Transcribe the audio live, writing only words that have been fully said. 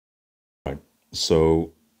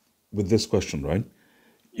So with this question, right,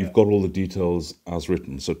 Yeah. you've got all the details as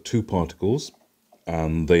written. So two particles,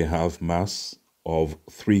 and they have mass of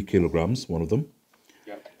 3 kilograms, one of them,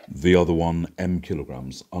 Yeah. the other one m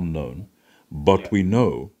kilograms, unknown. But Yeah. we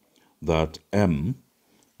know that m,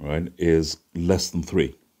 right, is less than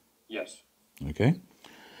 3, Yes. okay?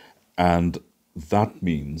 And that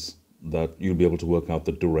means that you'll be able to work out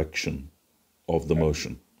the direction of the Okay.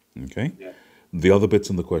 motion, okay? Yeah. The other bits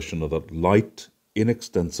in the question are that light,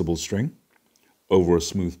 inextensible string over a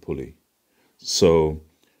smooth pulley. So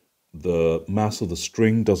the mass of the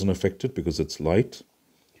string doesn't affect it because it's light.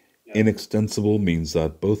 Yeah. Inextensible means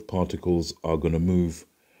that both particles are going to move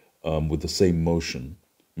with the same motion,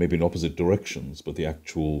 maybe in opposite directions, but the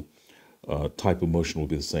actual type of motion will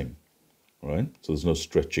be the same, right? So there's no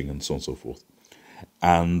stretching and so on and so forth.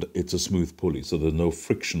 And it's a smooth pulley, so there's no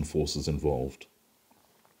friction forces involved.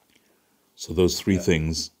 So those three Yeah.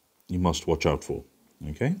 things you must watch out for,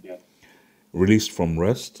 okay? Yeah. Released from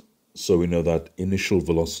rest, so we know that initial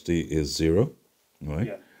velocity is 0, right?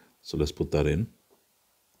 Yeah. So let's put that in,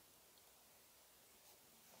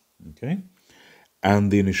 okay?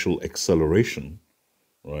 And the initial acceleration,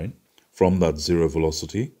 right, from that 0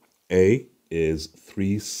 velocity, a is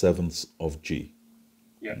 3/7 of g,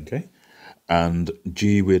 Yeah. okay? And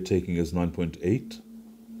g we're taking as 9.8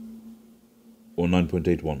 or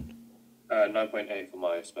 9.81? 9.8 for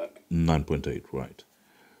my spec. 9.8, right.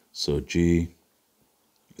 So g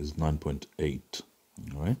is 9.8,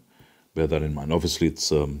 all right? Bear that in mind. Obviously,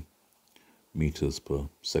 it's meters per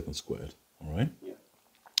second squared, all right? Yeah.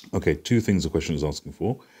 Okay, two things the question is asking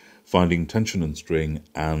for: finding tension in string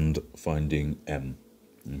and finding m,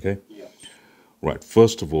 okay? Yeah. Right,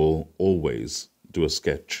 first of all, always do a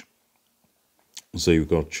sketch. So you've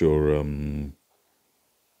got your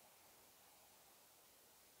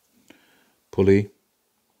pulley,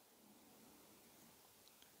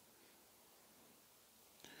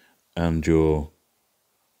 and your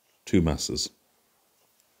two masses,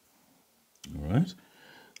 all right?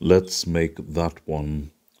 Let's make that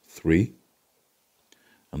one 3,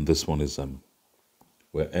 and this one is m,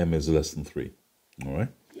 where m is less than 3, all right?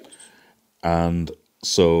 Yes. And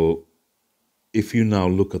so if you now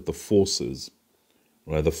look at the forces,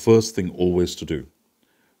 right, the first thing always to do,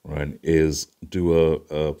 right, is do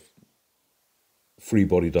a free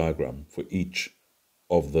body diagram for each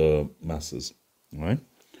of the masses, right?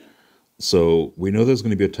 So we know there's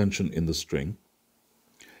going to be a tension in the string.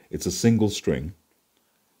 It's a single string,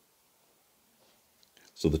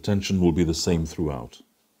 so the tension will be the same throughout.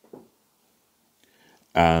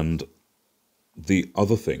 And the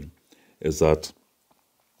other thing is that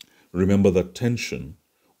remember that tension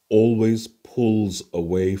always pulls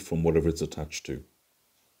away from whatever it's attached to,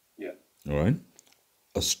 Yeah. all right?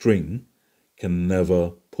 A string can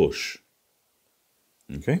never push,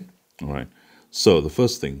 okay? All right. So the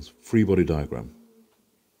first thing, free body diagram.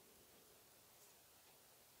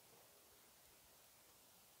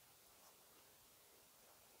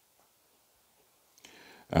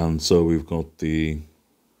 And so we've got the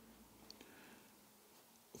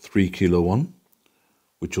 3 kilo one,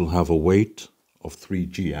 which will have a weight of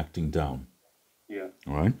 3g acting down, Yeah.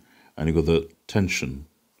 all right? And you've got the tension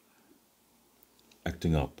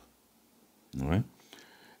acting up, all right?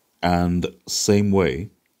 And same way,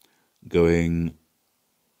 going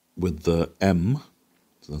with the m,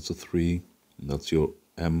 so that's a 3, that's your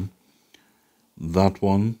m. That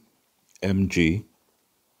one, mg,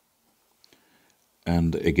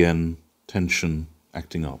 and again, tension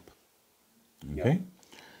acting up, Yeah. okay?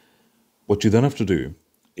 What you then have to do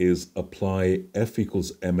is apply F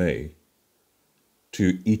equals ma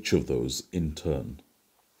to each of those in turn,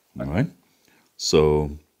 all Okay. right?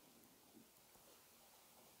 So,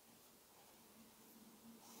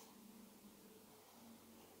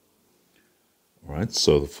 all right,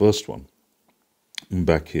 so the first one,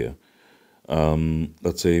 back here,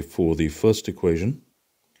 let's say for the first equation,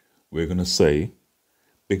 we're going to say,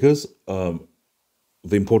 because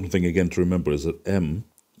the important thing again to remember is that m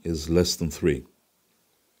is less than 3,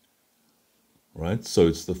 right? So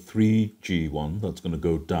it's the 3g one that's going to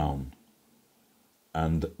go down,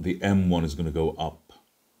 and the m one is going to go up,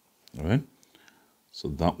 all right? So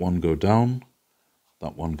that one go down,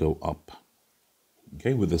 that one go up,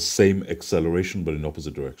 okay, with the same acceleration but in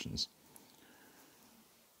opposite directions.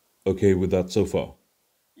 Okay with that so far?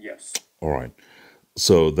 Yes. All right.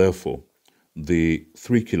 So therefore, the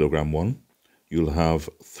 3 kilogram one, you'll have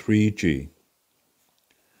 3g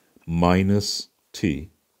minus t,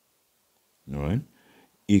 all right,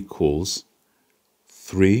 equals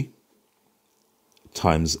 3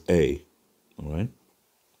 times a, all right?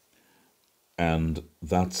 and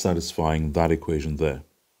that's satisfying that equation there,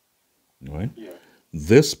 right? Yeah.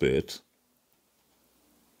 This bit,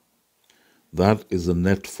 that is the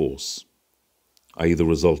net force, i.e. the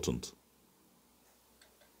resultant,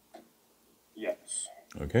 Yes.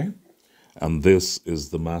 okay? And this is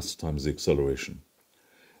the mass times the acceleration.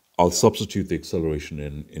 I'll Yeah. substitute the acceleration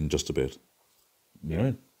in just a bit, all Yeah.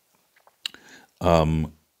 right?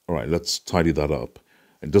 All right, let's tidy that up.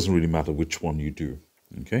 It doesn't really matter which one you do,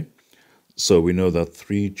 okay? So we know that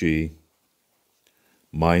 3g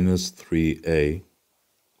minus 3a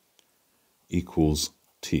equals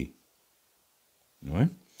t, all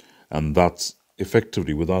right? And that's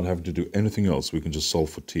effectively, without having to do anything else, we can just solve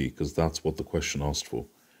for t, because that's what the question asked for.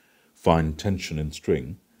 Find tension in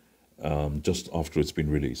string just after it's been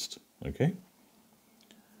released, okay?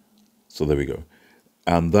 So there we go.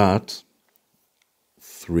 And that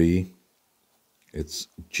 3, it's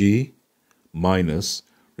g minus,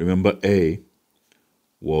 remember a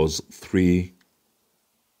was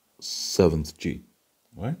 3/7 g,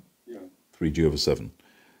 right? Yeah. 3g over 7.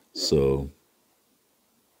 Yeah. So,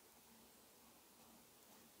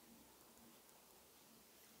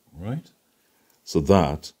 right? So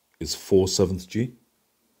that is 4/7 g,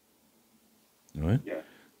 right? Yeah.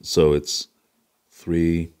 So it's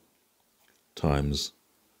 3 times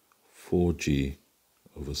 4g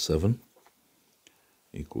over 7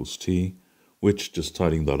 equals t, which, just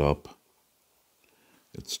tidying that up,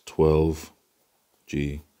 it's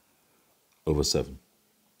 12g over 7,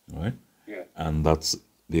 right? Yeah. And that's,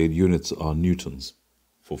 the units are newtons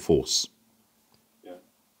for force. Yeah.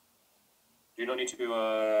 Do you not need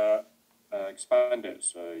to expand it?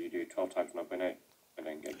 So you do 12 times 9.8 and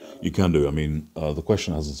then get the. You can do, I mean, the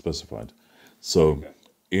question hasn't specified. So Okay.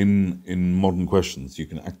 in modern questions, you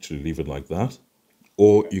can actually leave it like that,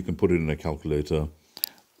 or Okay. you can put it in a calculator,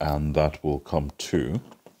 and that will come to,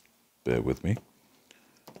 bear with me,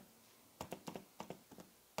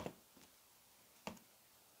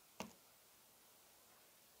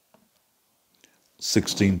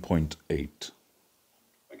 16.8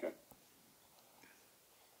 Okay.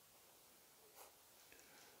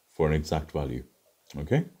 for an exact value.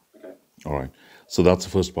 Okay? Okay. All right. So that's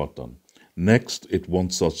the first part done. Next, it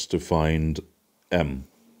wants us to find m.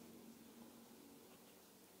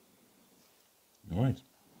 All right.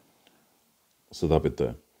 So that bit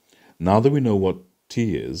there. Now that we know what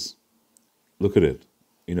t is, look at it,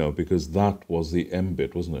 because that was the m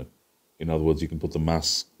bit, wasn't it? In other words, you can put the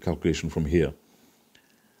mass calculation from here.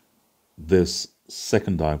 This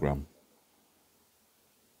second diagram,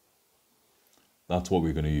 that's what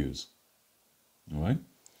we're going to use. All right?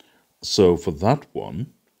 So for that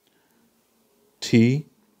one, t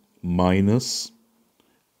minus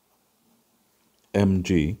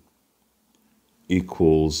mg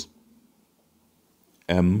equals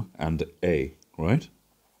m and a, right?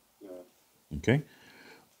 Yeah. Okay?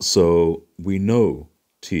 So we know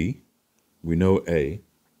t, we know a,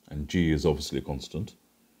 and g is obviously a constant,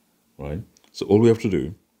 right? So all we have to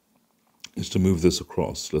do is to move this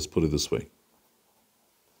across. Let's put it this way.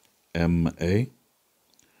 ma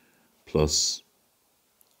plus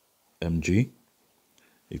mg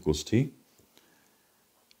equals t.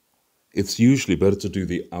 It's usually better to do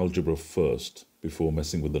the algebra first before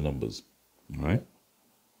messing with the numbers, all right?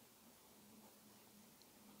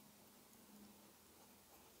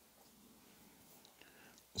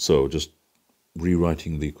 So just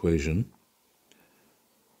rewriting the equation,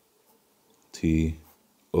 t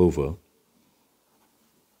over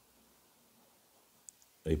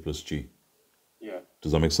a plus g. Yeah.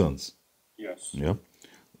 Does that make sense? Yes. Yeah.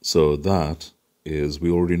 So that is, we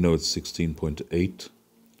already know it's 16.8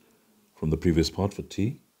 from the previous part for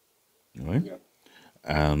t, right? Yeah.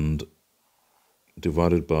 And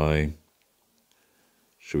divided by,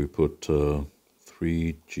 should we put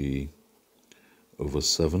 3g over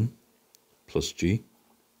 7 plus g,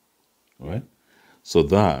 right? So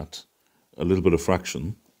that, a little bit of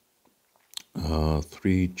fraction,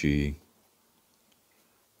 3g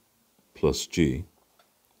plus g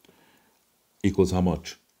equals how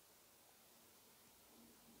much?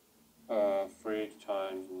 3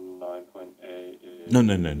 times 9.8 is. No.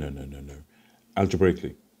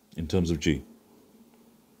 Algebraically, in terms of g.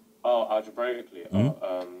 Oh, algebraically. Oh,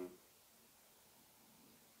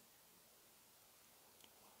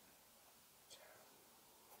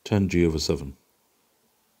 10g over 7.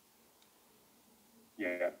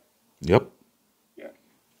 yeah. Yep. Yeah.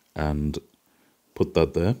 And put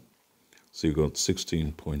that there. So you've got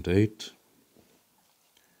 16.8.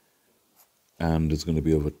 And it's going to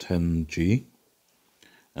be over 10g.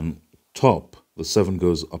 And top, the 7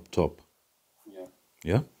 goes up top. Yeah.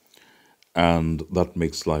 Yeah? And that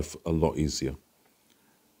makes life a lot easier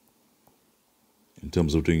in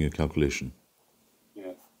terms of doing a calculation.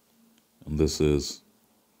 Yeah. And this is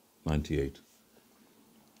 98.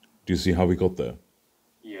 Do you see how we got there?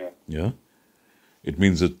 Yeah. Yeah? It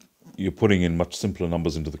means that you're putting in much simpler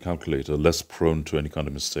numbers into the calculator, less prone to any kind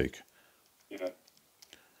of mistake. Yeah.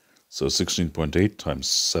 So 16.8 times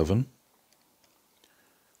 7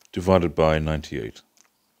 divided by 98.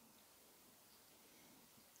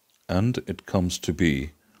 And it comes to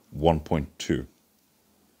be 1.2.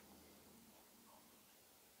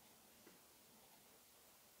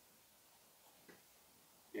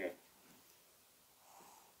 Yeah.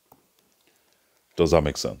 Does that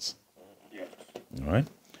make sense? Yeah. All right.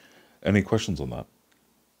 Any questions on that?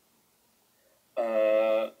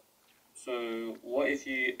 So what if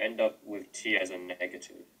you end up with t as a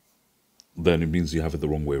negative? Then it means you have it the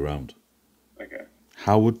wrong way around. Okay.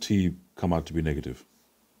 How would t come out to be negative?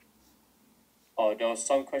 Oh, there was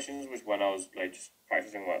some questions which when I was like just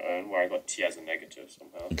practicing my own where I got t as a negative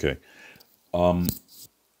somehow. Okay.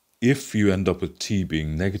 If you end up with t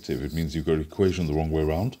being negative, it means you've got equation the wrong way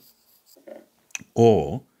around. Okay.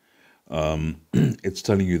 Or it's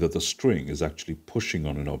telling you that the string is actually pushing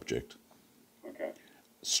on an object. Okay.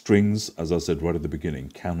 Strings, as I said right at the beginning,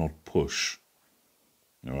 cannot push.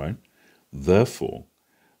 All right. Therefore,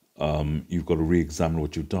 you've got to re-examine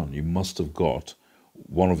what you've done. You must have got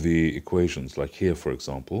one of the equations, like here, for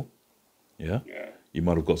example. Yeah. Yeah. You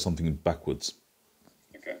might have got something backwards.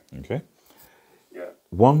 Okay. Okay. Yeah.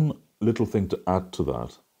 One little thing to add to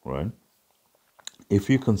that, right? If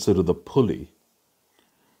you consider the pulley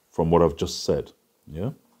from what I've just said,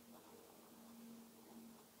 yeah.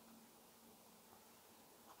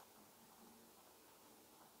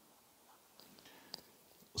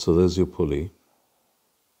 So there's your pulley.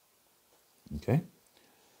 Okay.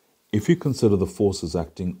 If you consider the forces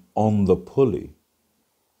acting on the pulley,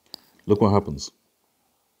 look what happens.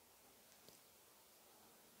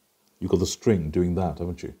 You've got the string doing that,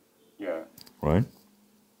 haven't you? Yeah. Right?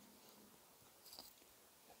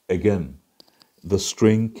 Again, the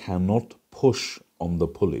string cannot push on the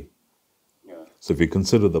pulley. Yeah. So if you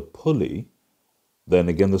consider the pulley, then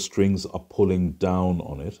again the strings are pulling down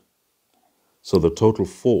on it. So the total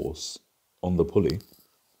force on the pulley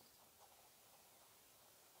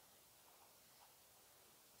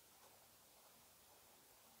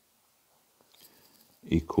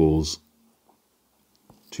equals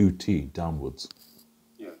 2t downwards.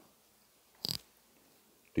 Yeah. Do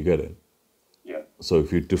you get it? Yeah. So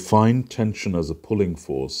if you define tension as a pulling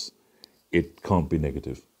force, it can't be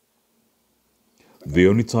negative. The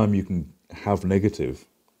only time you can have negative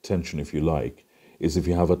tension, if you like, is if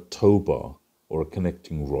you have a tow bar or a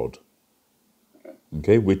connecting rod,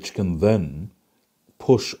 okay, which can then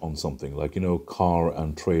push on something like, car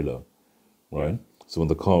and trailer, right? So when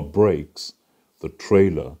the car brakes, the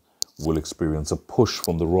trailer will experience a push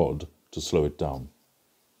from the rod to slow it down.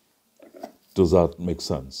 Does that make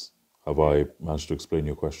sense? Have I managed to explain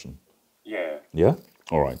your question? Yeah. Yeah?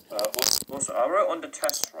 All right. Also, I wrote on the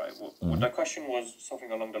test, right? The question was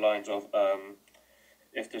something along the lines of,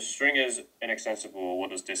 if the string is inextensible, what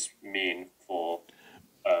does this mean for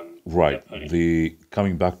Right. the pulley?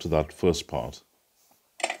 Coming back to that first part,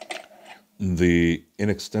 the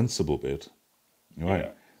inextensible bit, right,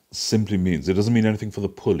 Yeah. simply means, it doesn't mean anything for the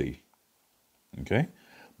pulley, okay?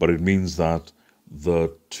 But it means that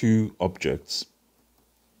the two objects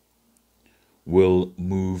will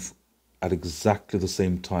move at exactly the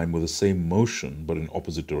same time with the same motion, but in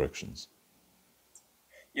opposite directions.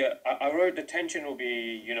 Yeah, I wrote the tension will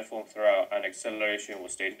be uniform throughout and acceleration will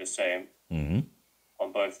stay the same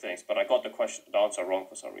on both things, but I got the answer wrong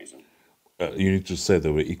for some reason. You need to say they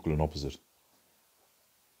were equal and opposite.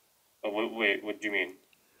 But wait, what do you mean?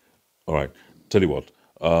 All right. Tell you what.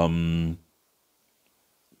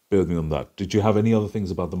 Bear with me on that. Did you have any other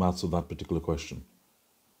things about the maths of that particular question?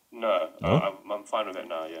 No, No? I'm fine with it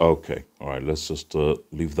now, yeah. Okay. All right. Let's just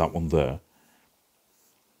leave that one there.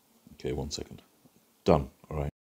 Okay, 1 second. Done. All right.